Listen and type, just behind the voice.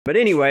But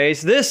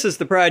anyways, this is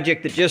the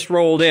project that just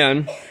rolled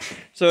in.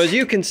 So as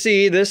you can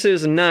see, this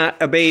is not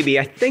a baby.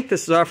 I think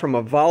this is off from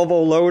a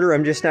Volvo loader.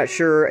 I'm just not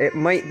sure. It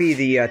might be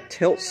the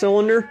tilt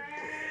cylinder.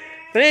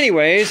 But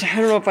anyways, I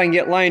don't know if I can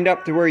get lined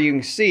up to where you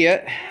can see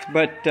it.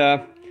 But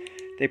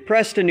they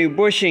pressed a new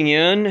bushing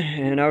in,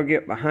 and I'll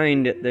get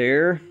behind it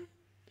there.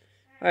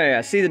 Oh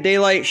yeah, see the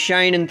daylight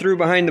shining through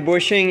behind the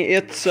bushing?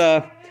 It's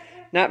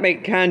not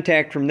making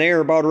contact from there,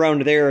 about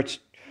around there. It's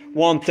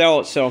warmed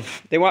out, so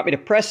they want me to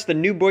press the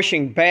new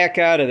bushing back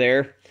out of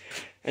there.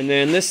 And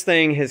then this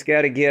thing has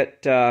got to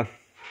get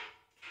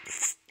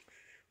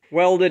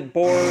welded,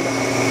 bored.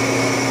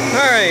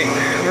 Alright,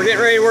 we're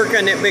getting ready to work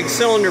on that big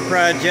cylinder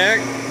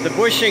project. The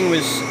bushing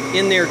was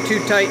in there too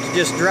tight to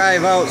just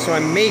drive out, so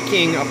I'm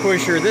making a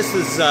pusher. This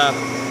is, I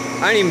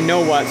don't even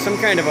know what, some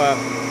kind of a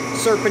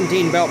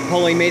serpentine belt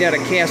pulley made out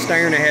of cast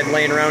iron I had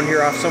laying around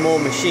here off some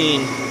old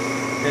machine.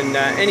 And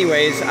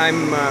anyways,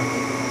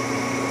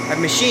 I've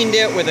machined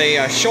it with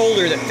a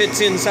shoulder that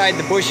fits inside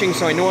the bushing,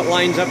 so I know it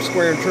lines up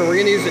square and true. We're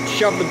going to use it to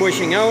shove the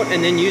bushing out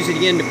and then use it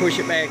again to push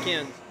it back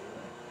in.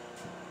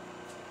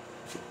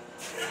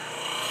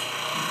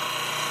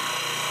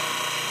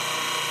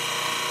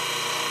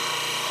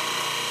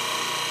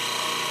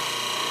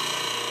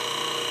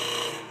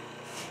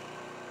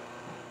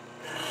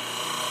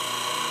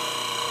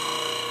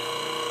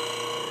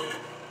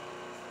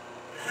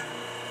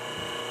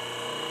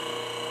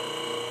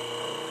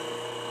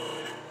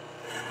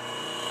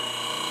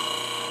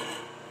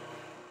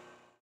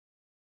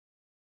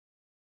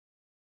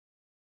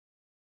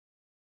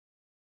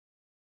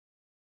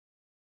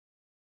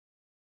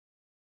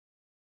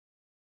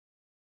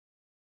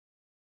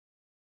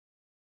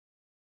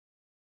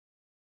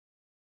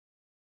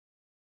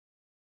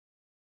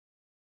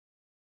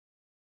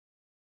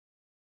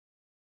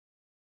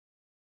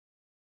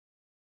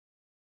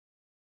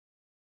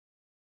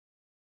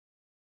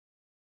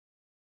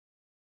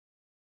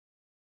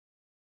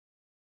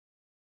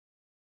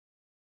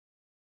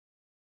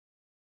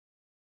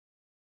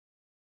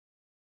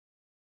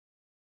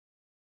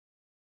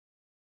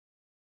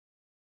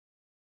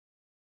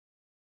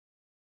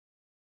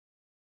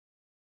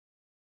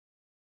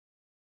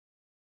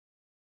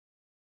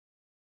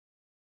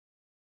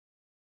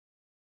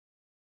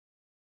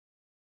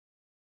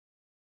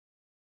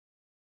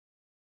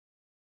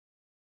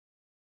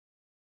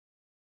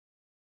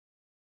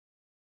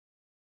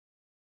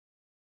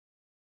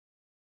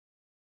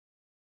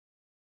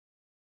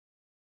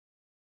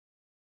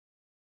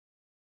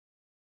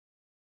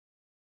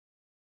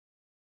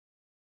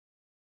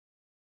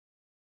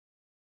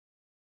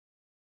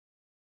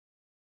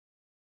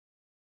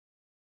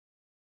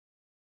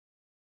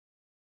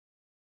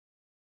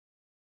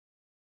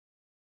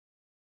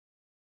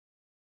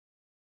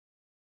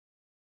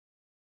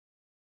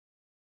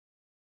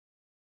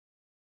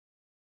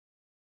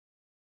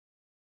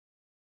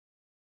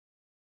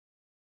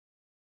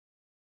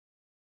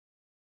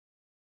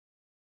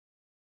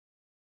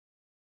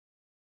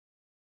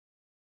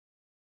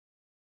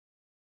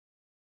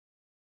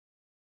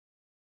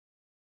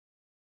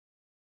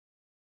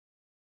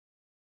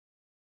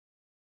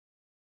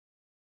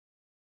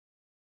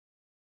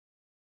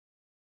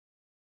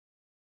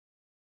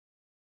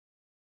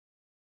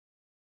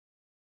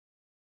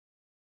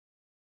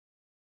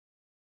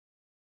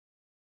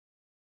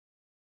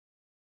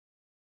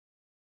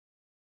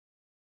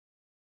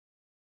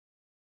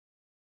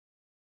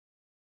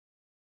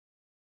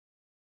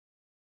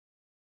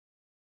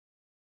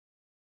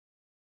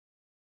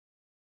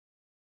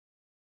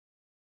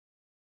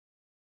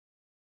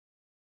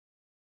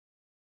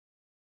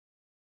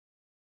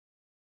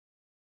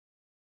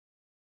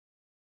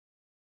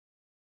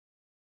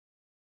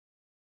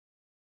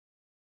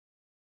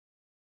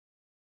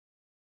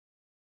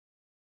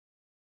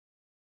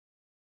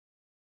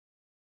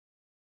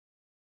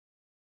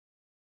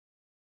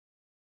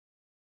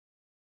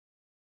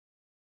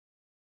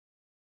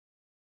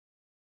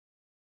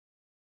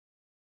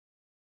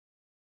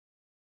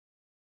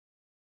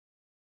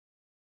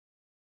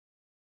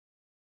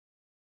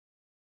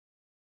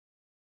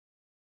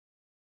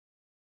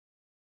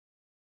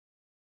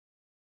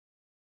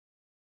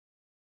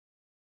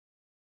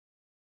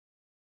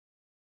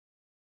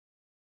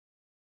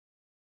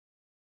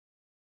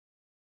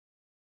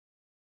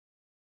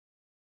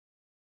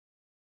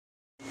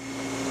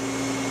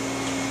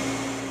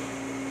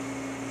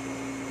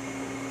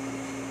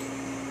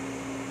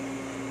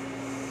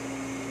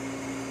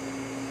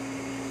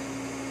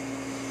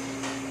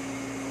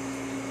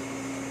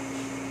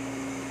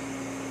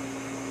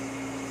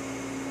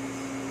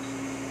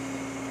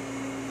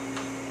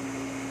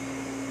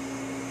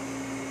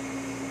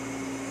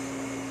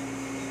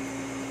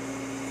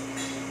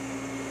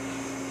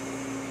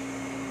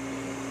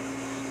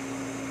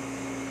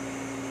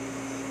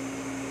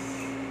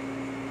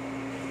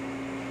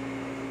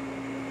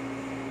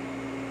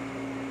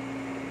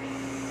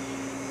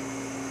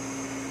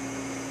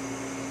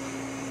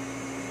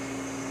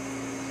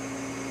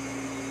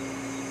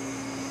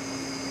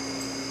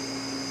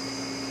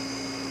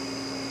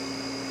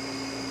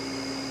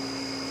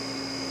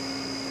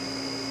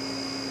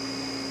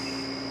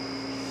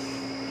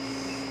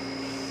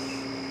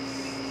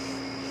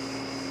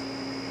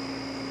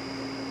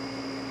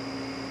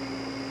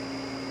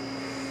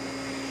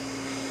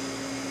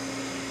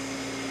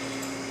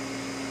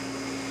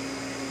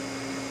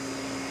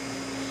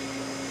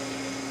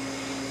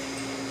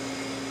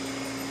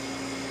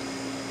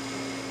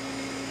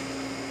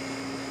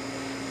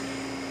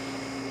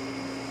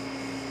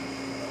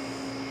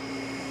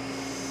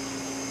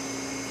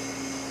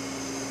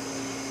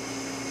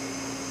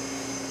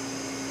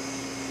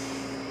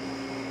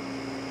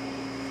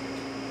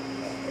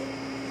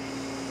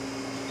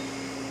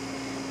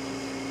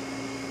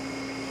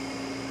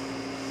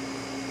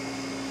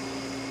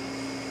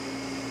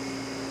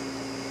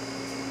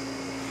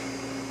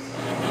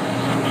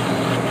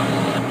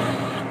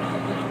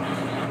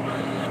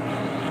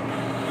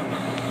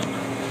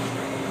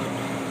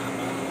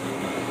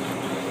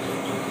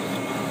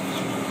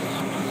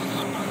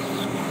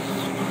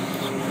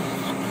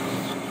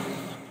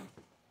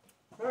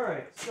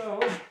 So,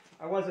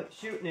 I wasn't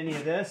shooting any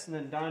of this, and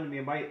then it dawned on me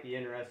I might be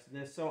interested in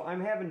this. So, I'm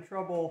having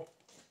trouble,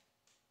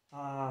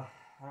 how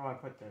do I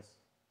put this?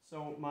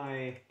 So,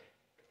 my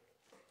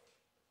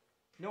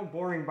no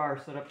boring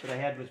bar setup that I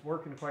had was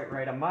working quite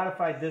right. I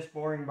modified this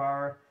boring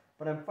bar,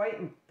 but I'm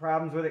fighting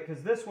problems with it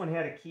because this one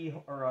had a key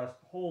or a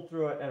hole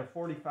through it at a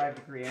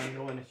 45-degree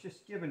angle, and it's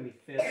just giving me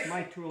fits.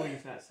 My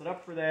tooling's not set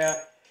up for that,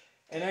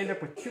 and I end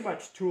up with too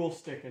much tool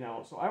sticking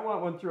out. So I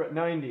want one through at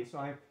 90. So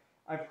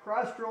I've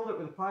cross-drilled it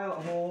with a pilot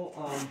hole.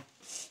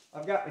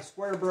 I've got my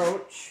square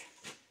broach,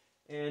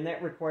 and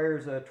that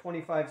requires a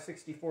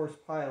 25/64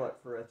 pilot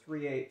for a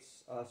 3/8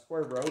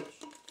 square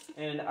broach.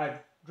 And I've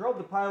drilled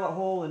the pilot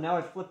hole, and now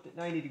I've flipped it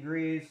 90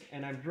 degrees,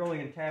 and I'm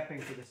drilling and tapping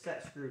for the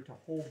set screw to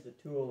hold the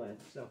tool in.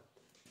 So,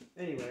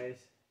 anyways,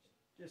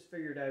 just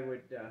figured I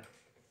would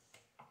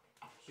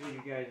show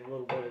you guys a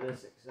little bit of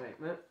this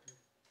excitement.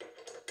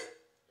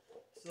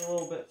 It's a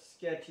little bit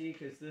sketchy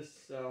because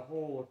this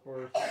hole, of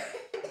course,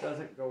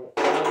 doesn't go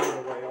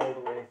all the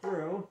way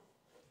through.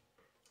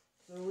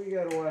 So we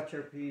got to watch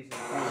our P's and Q's.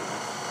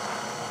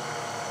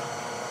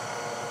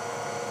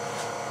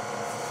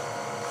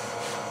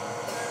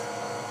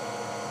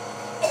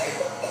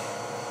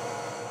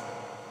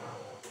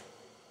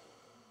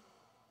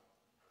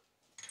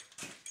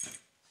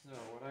 So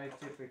what I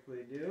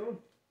typically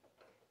do,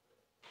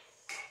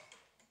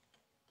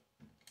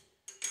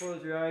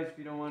 close your eyes if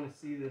you don't want to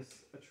see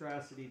this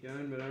atrocity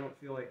done, but I don't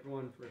feel like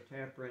going for a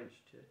tap wrench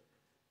to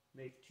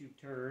make 2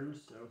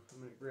 turns, so I'm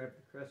going to grab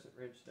the crescent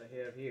wrench that I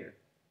have here.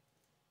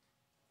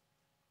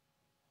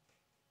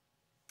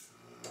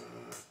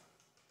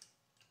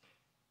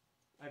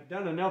 I've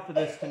done enough of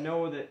this to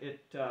know that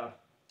it,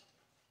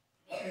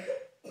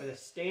 with a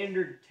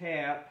standard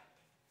tap,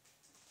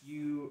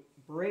 you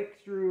break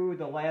through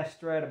the last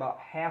thread about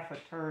half a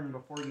turn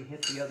before you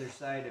hit the other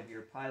side of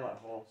your pilot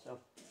hole. So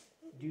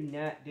do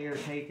not dare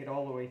take it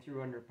all the way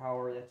through under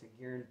power. That's a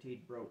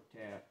guaranteed broke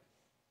tap.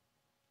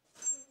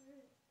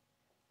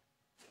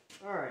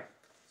 Alright,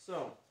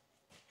 so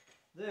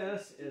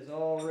this is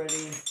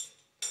already,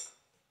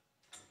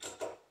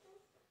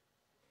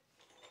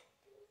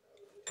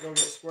 go get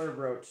square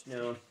broached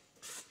now.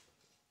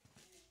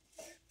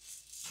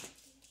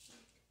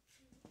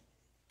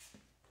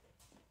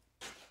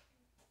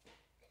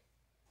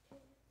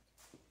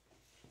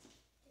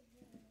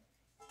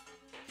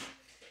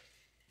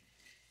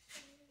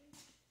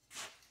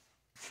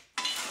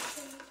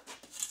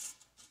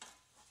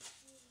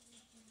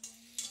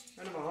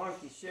 Kind of a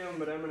honky shim,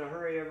 but I'm going to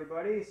hurry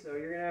everybody, so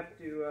you're going to have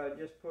to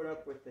just put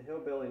up with the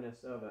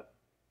hillbilliness of it.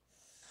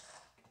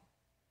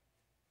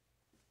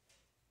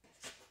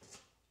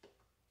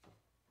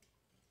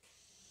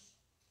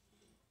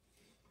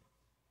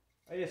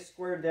 I just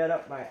squared that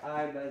up by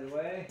eye, by the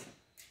way.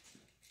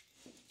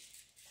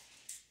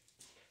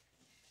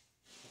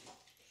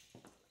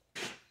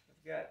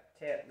 I've got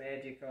tap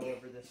magic all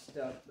over this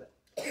stuff, but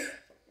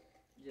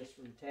just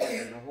from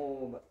tapping the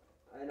hole, but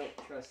I don't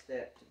trust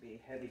that to be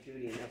heavy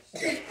duty enough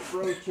stuff.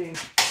 Broaching.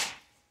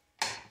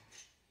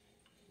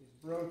 These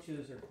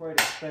broaches are quite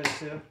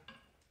expensive.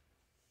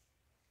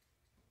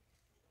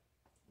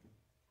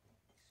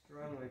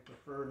 Strongly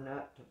prefer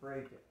not to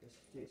break it, just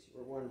in case you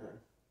were wondering.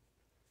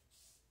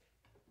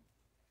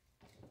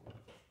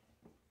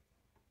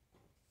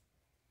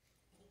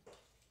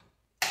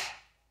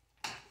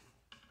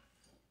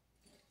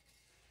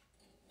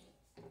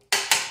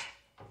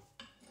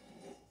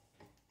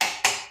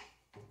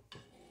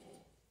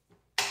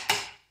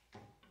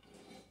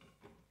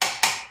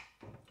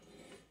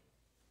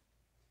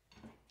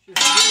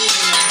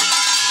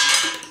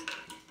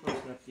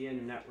 Close enough to the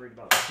end, I'm not worried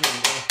about the pin.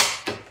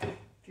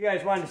 If you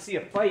guys wanted to see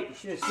a fight, you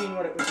should have seen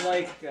what it was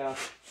like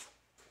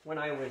when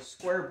I was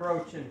square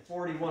broaching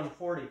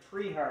 4140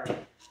 pre-hard,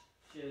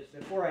 which is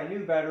before I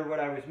knew better what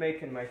I was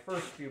making my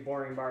first few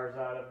boring bars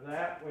out of.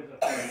 That was a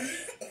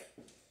fight.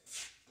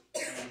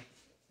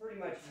 Pretty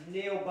much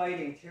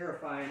nail-biting,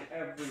 terrifying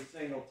every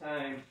single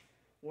time,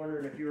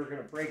 wondering if you were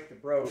going to break the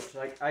broach.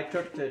 Like, I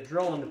took to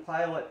drilling the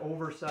pilot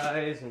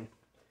oversize, and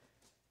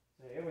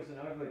it was an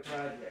ugly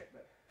project,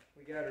 but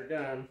we got her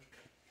done.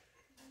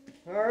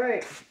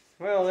 Alright,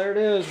 well there it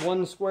is,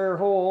 one square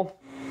hole.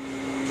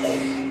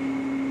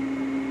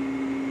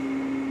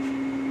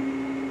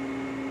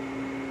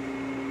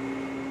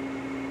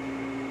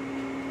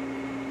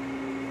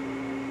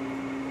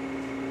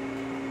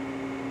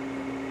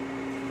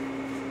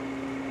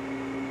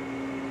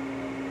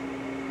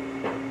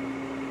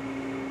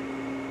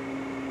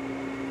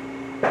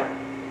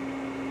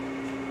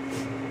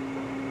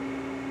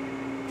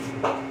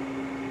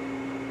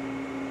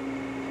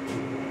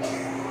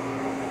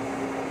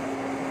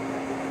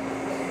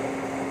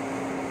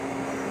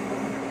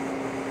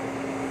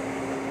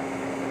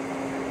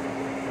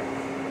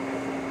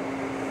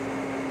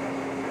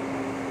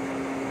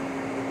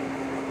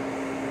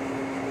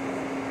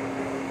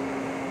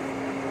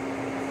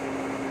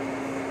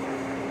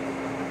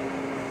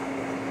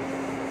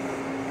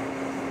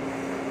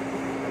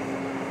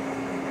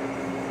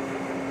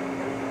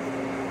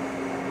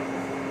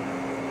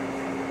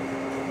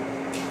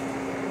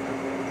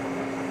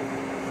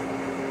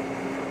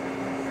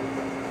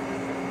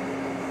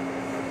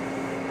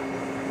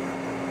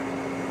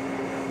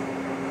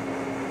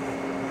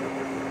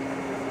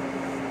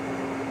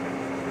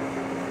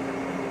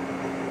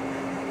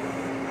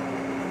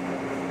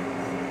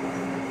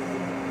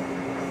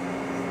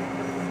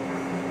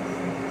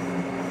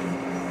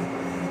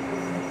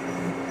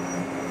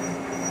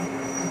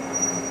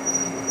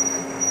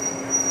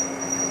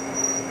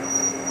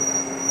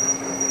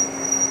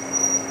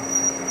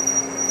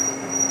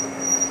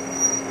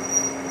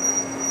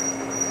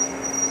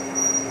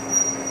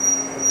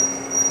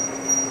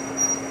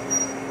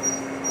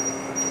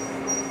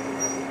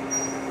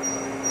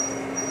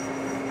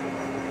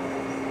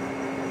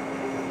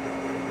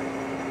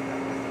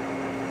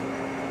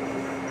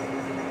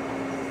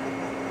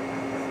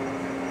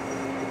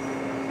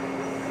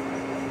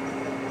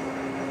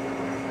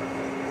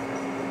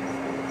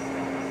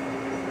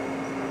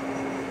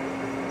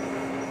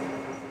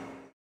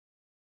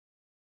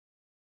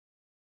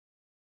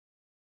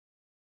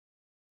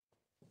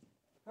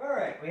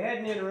 Alright, we had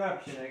an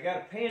interruption. I got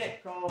a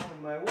panic call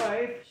from my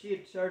wife. She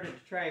had started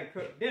to try and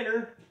cook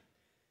dinner.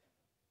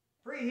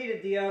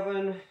 Preheated the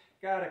oven,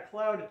 got a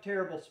cloud of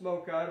terrible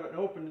smoke out of it and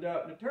opened it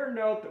up. And it turned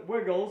out that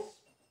Wiggles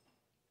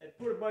had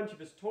put a bunch of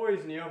his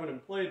toys in the oven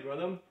and played with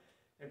them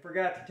and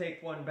forgot to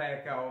take one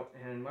back out.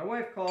 And my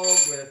wife called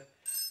with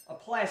a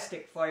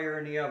plastic fire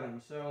in the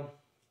oven. So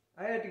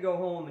I had to go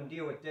home and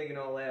deal with digging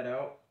all that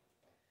out.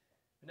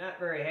 Not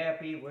very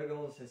happy.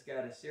 Wiggles has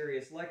got a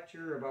serious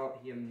lecture about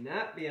him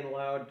not being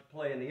allowed to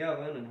play in the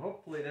oven, and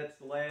hopefully that's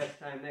the last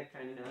time that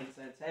kind of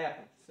nonsense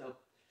happens. So,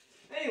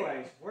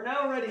 anyways, we're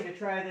now ready to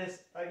try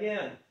this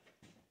again.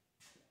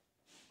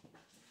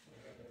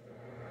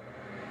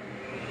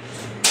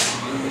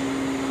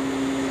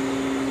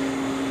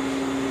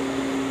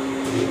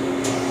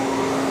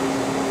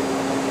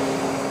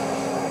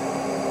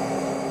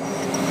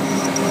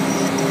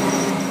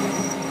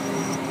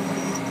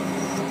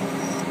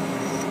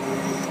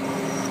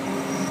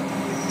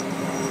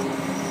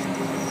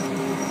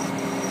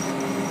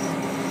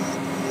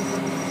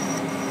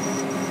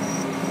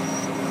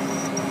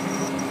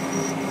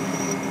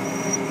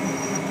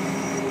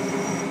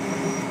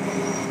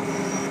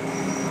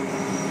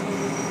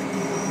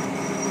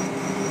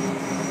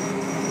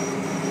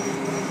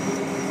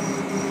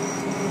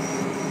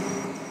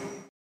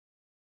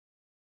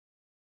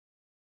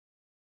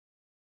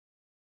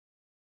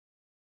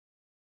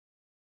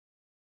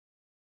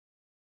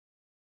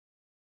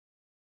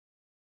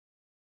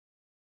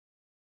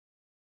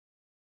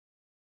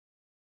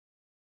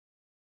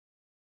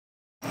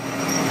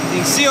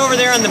 You can see over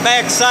there on the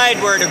back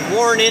side where it had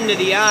worn into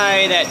the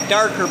eye, that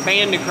darker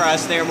band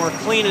across there. We're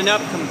cleaning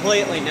up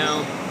completely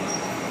now.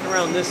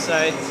 Around this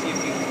side, see if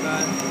you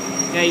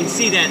can yeah, you can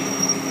see that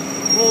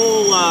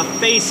whole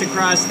face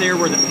across there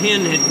where the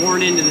pin had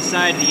worn into the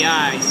side of the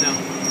eye. So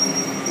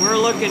we're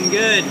looking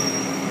good.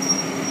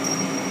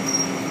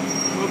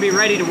 We'll be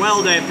ready to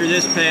weld after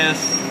this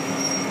pass.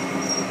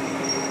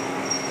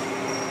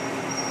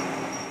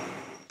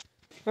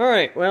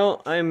 Alright,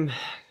 well, I'm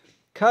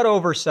cut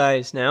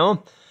oversized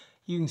now.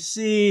 You can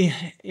see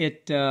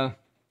it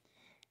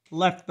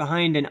left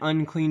behind an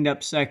uncleaned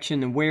up section.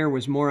 The wear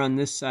was more on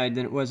this side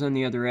than it was on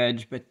the other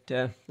edge, but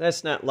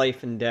that's not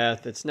life and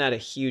death. It's not a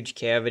huge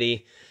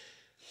cavity.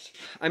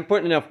 I'm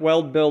putting enough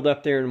weld build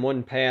up there in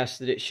one pass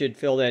that it should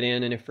fill that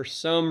in, and if for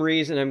some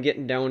reason I'm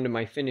getting down to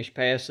my finished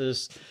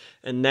passes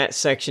and that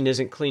section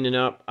isn't cleaning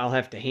up, I'll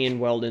have to hand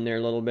weld in there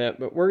a little bit.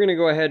 But we're going to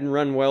go ahead and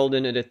run weld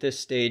in it at this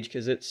stage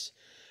because it's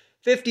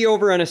 50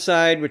 over on a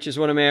side, which is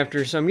what I'm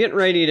after. So I'm getting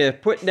ready to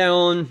put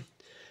down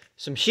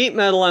some sheet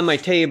metal on my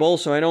table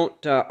so I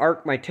don't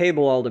arc my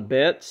table all to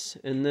bits,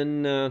 and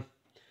then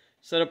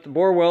set up the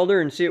bore welder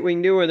and see what we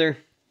can do with her.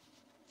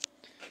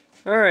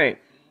 Alright,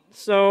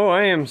 so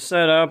I am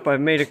set up.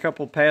 I've made a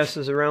couple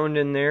passes around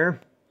in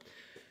there.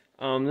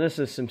 This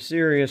is some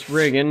serious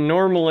rigging.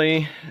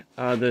 Normally,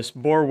 this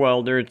bore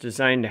welder is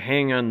designed to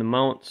hang on the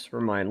mounts for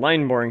my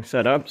line boring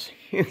setups.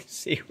 You can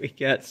see we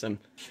got some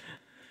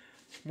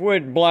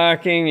wood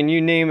blocking and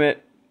you name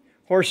it,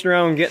 horsing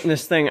around getting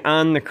this thing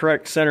on the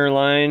correct center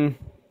line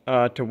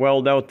to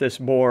weld out this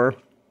bore.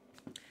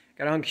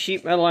 Got a hunk of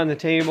sheet metal on the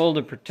table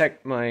to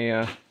protect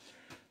my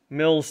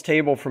mill's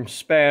table from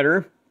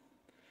spatter,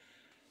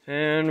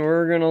 and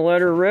we're gonna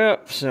let her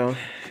rip. So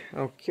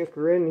I'll kick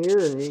her in here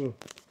and you can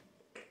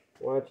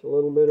watch a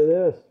little bit of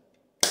this.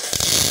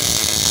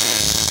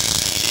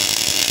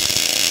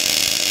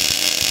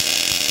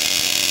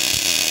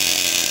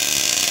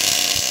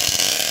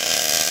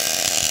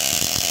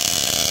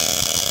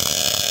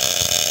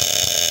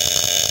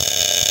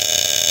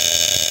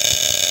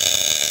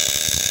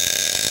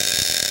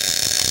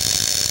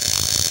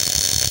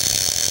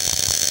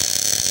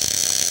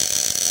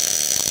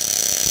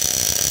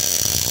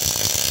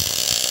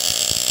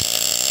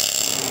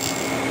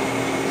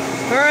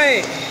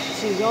 Alright,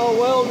 she's all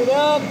welded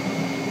up.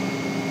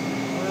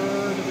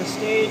 We're to the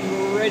stage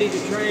where we're ready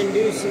to try and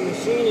do some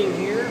machining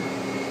here.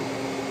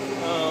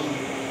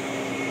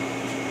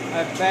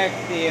 I've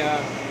backed the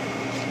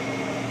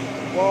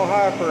wall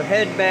hopper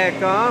head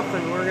back off,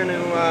 and we're going to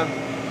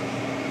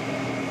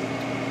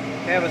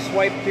have a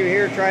swipe through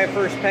here, try a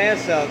first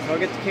pass out. So I'll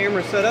get the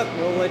camera set up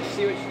and we'll let you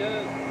see what she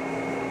does.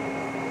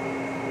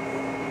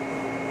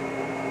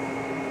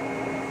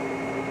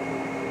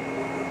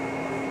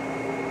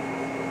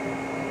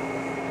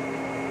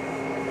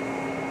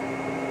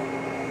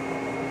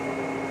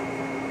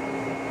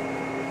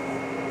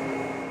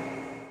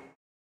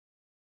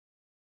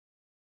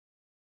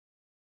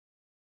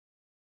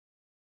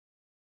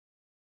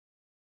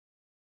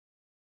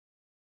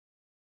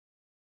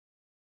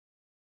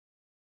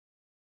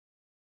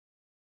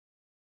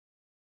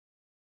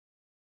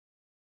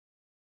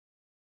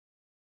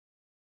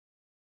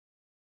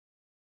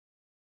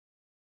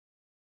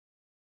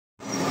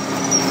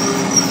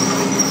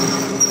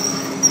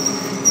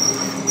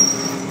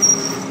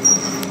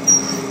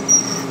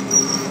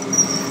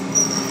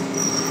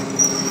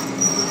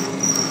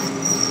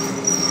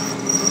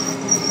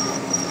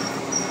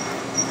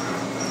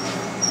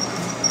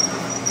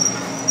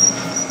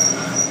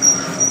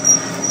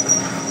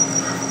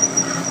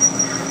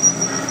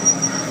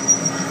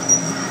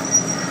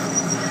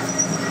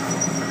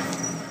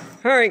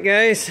 Alright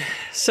guys,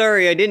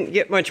 sorry I didn't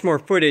get much more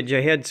footage.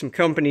 I had some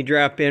company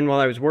drop in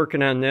while I was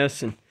working on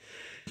this, and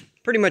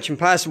pretty much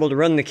impossible to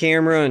run the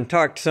camera and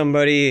talk to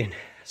somebody.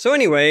 So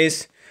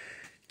anyways,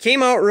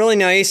 came out really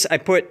nice. I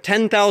put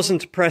 10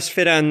 thousandths press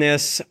fit on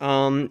this.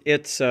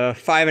 It's a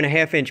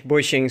 5.5 inch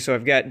bushing, so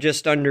I've got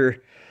just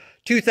under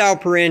 2 thou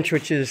per inch,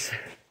 which is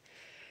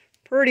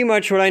pretty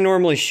much what I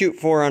normally shoot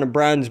for on a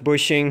bronze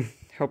bushing.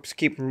 Helps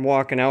keep them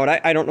walking out.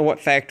 I don't know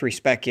what factory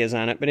spec is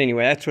on it, but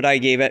anyway, that's what I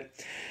gave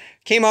it.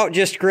 Came out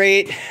just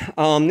great.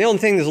 The only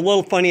thing that's a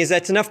little funny is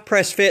that's enough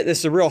press fit. This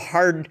is a real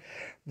hard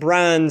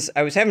bronze.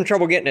 I was having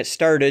trouble getting it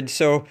started,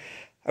 so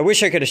I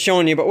wish I could have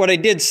shown you, but what I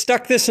did,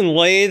 stuck this in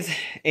lathe,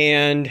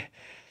 and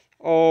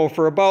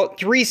for about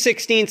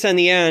 3/16 on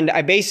the end,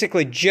 I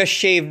basically just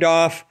shaved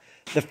off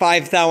the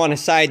 5 thou on a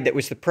side that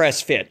was the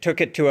press fit.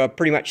 Took it to a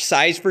pretty much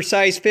size for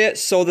size fit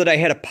so that I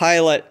had a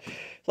pilot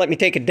let me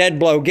take a dead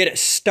blow, get it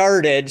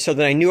started so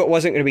that I knew it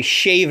wasn't going to be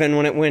shaven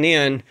when it went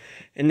in,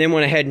 and then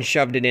went ahead and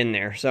shoved it in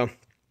there. So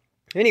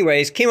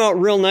anyways, came out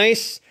real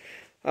nice.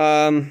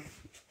 I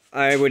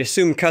would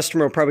assume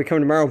customer will probably come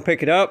tomorrow and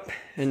pick it up,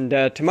 and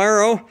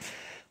tomorrow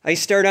I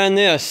start on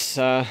this.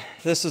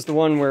 This is the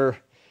one where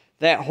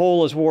that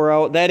hole is wore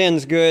out. That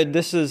end's good.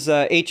 This is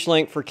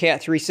H-link for Cat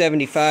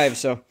 375,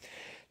 so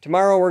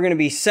tomorrow we're going to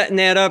be setting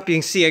that up. You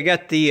can see I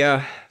got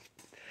the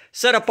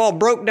setup all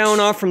broke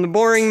down off from the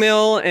boring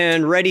mill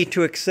and ready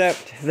to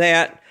accept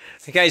that.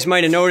 You guys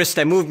might have noticed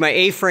I moved my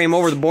A-frame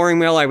over the boring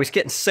mill. I was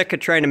getting sick of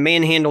trying to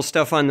manhandle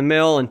stuff on the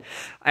mill, and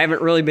I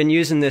haven't really been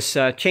using this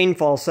chain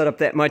fall setup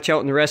that much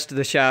out in the rest of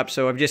the shop,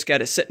 so I've just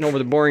got it sitting over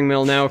the boring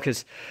mill now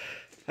because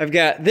I've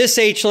got this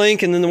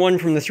H-link and then the one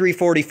from the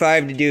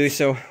 345 to do,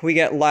 so we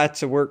got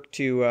lots of work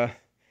to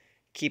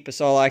keep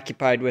us all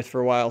occupied with for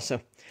a while.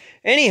 So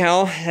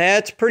anyhow,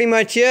 that's pretty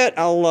much it.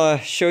 I'll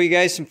show you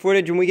guys some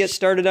footage when we get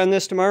started on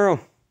this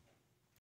tomorrow.